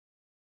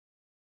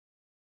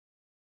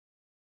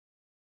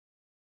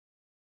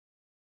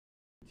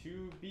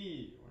to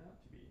be. Or not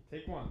to be.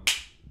 Take one.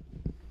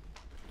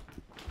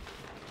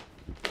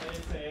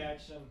 Say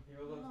action.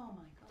 Oh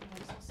my god,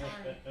 I'm so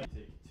sorry.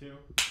 Take two.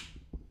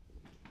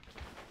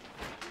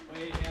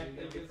 Wait,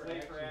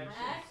 wait for action.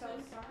 I'm so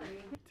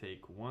sorry.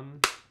 Take one.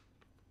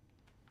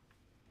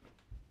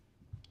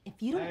 If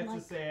you don't I have like...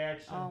 to say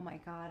action. Oh my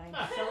god, I'm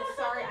so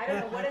sorry. I don't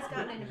know what has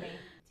gotten into me.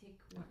 Take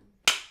one.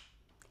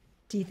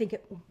 Do you think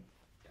it...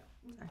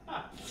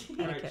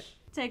 Right.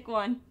 Take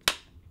one.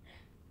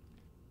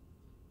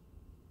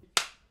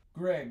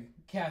 Greg,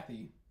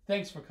 Kathy,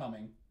 thanks for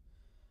coming.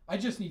 I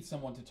just need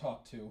someone to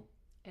talk to.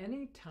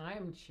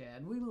 Anytime,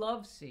 Chad. We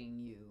love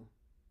seeing you.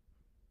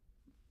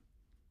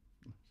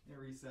 Yeah,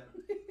 reset.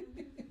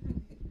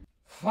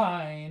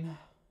 Fine.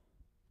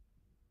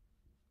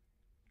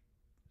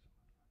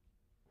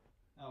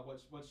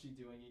 What's she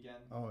doing again?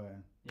 Oh, yeah.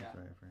 Yeah.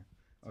 Sorry, I forgot.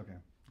 Okay,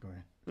 go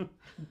ahead.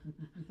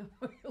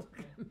 Look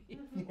at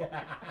me.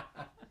 Yeah.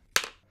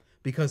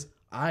 Because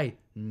I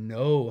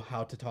know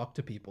how to talk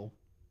to people.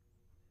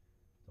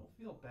 Don't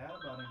feel bad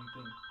about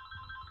anything.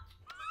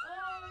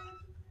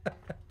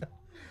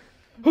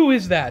 Who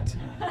is that?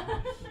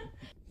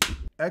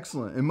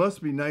 Excellent. It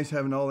must be nice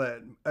having all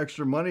that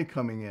extra money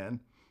coming in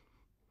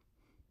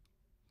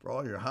for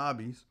all your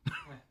hobbies.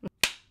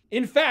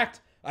 In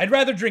fact, I'd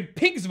rather drink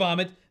pig's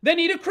vomit than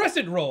eat a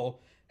crescent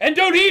roll. And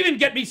don't even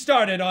get me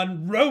started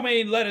on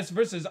romaine lettuce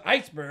versus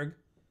iceberg.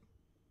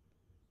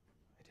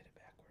 I did it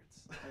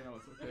backwards. I know,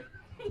 it's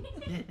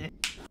okay.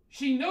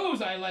 She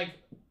knows I like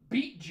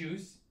beet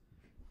juice,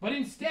 but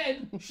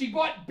instead she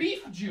bought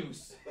beef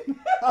juice.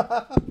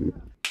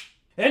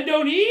 And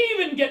don't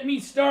even get me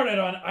started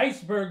on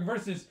iceberg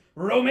versus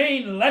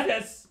romaine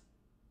lettuce.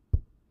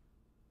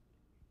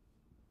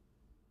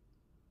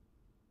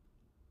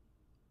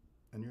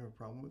 And you have a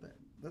problem with that?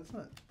 That's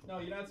not... No,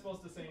 you're not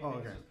supposed to say anything. Oh,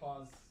 okay. Just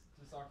pause.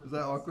 Just awkward. Is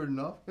that pause. awkward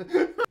enough?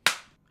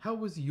 How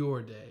was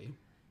your day?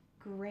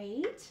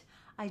 Great.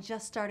 I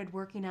just started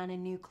working on a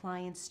new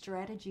client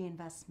strategy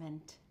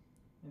investment.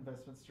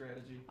 Investment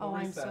strategy. Oh,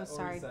 I'm reset, so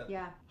sorry. reset.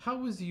 Yeah. How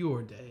was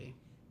your day?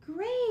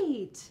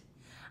 Great.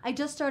 I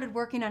just started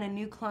working on a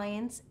new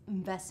client's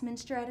investment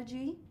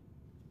strategy.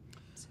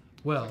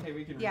 Well, Okay,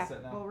 we can Yeah,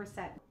 reset now. we'll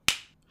reset.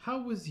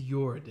 how was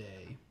your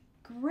day?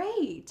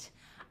 Great.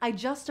 I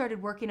just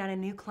started working on a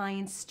new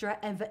client's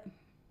I'm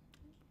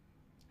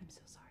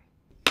so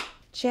sorry.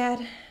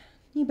 Chad,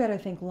 you better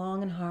think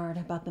long and hard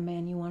about the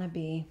man you want to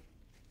be,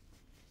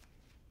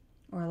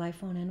 or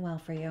life won't end well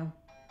for you.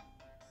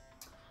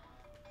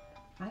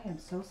 I am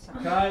so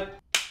sorry. Cut.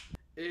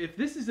 If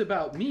this is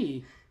about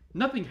me,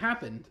 nothing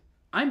happened.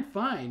 I'm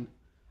fine.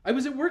 I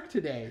was at work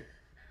today.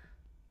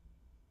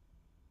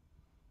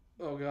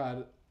 Oh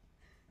God,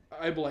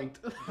 I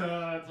blanked. That's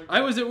okay.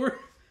 I was at work.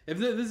 If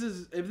this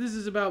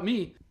is about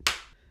me,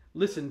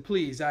 listen,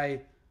 please.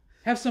 I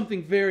have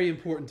something very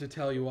important to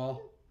tell you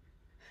all.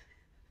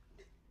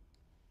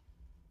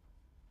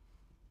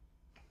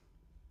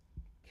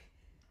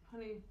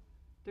 Honey,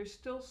 they're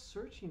still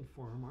searching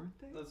for him, aren't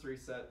they? Let's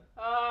reset.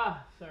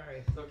 Ah,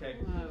 sorry. It's okay.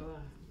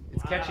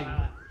 It's catching.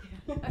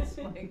 That's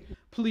like...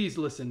 Please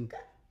listen.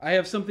 I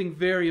have something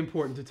very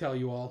important to tell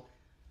you all.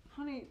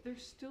 Honey, they're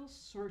still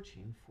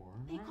searching for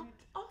him, They right?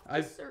 upped off the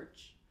I've-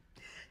 search.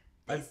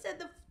 They I've- said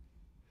the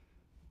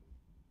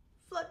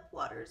flood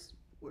waters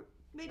were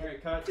made All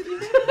right, cut. of...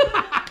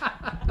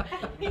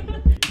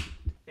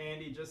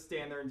 Andy, just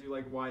stand there and do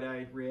like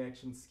wide-eyed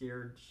reaction,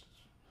 scared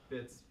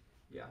bits.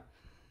 Yeah.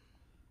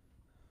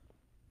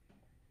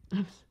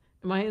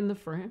 Am I in the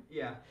frame?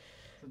 Yeah.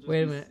 So just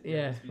Wait a be- minute,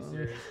 yeah. Just be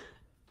serious.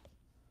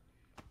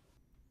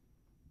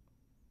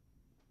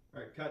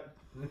 All right, cut.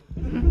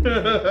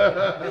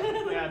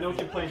 Yeah, no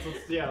complaints.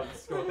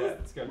 Let's go with that.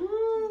 It's good.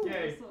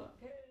 Yay.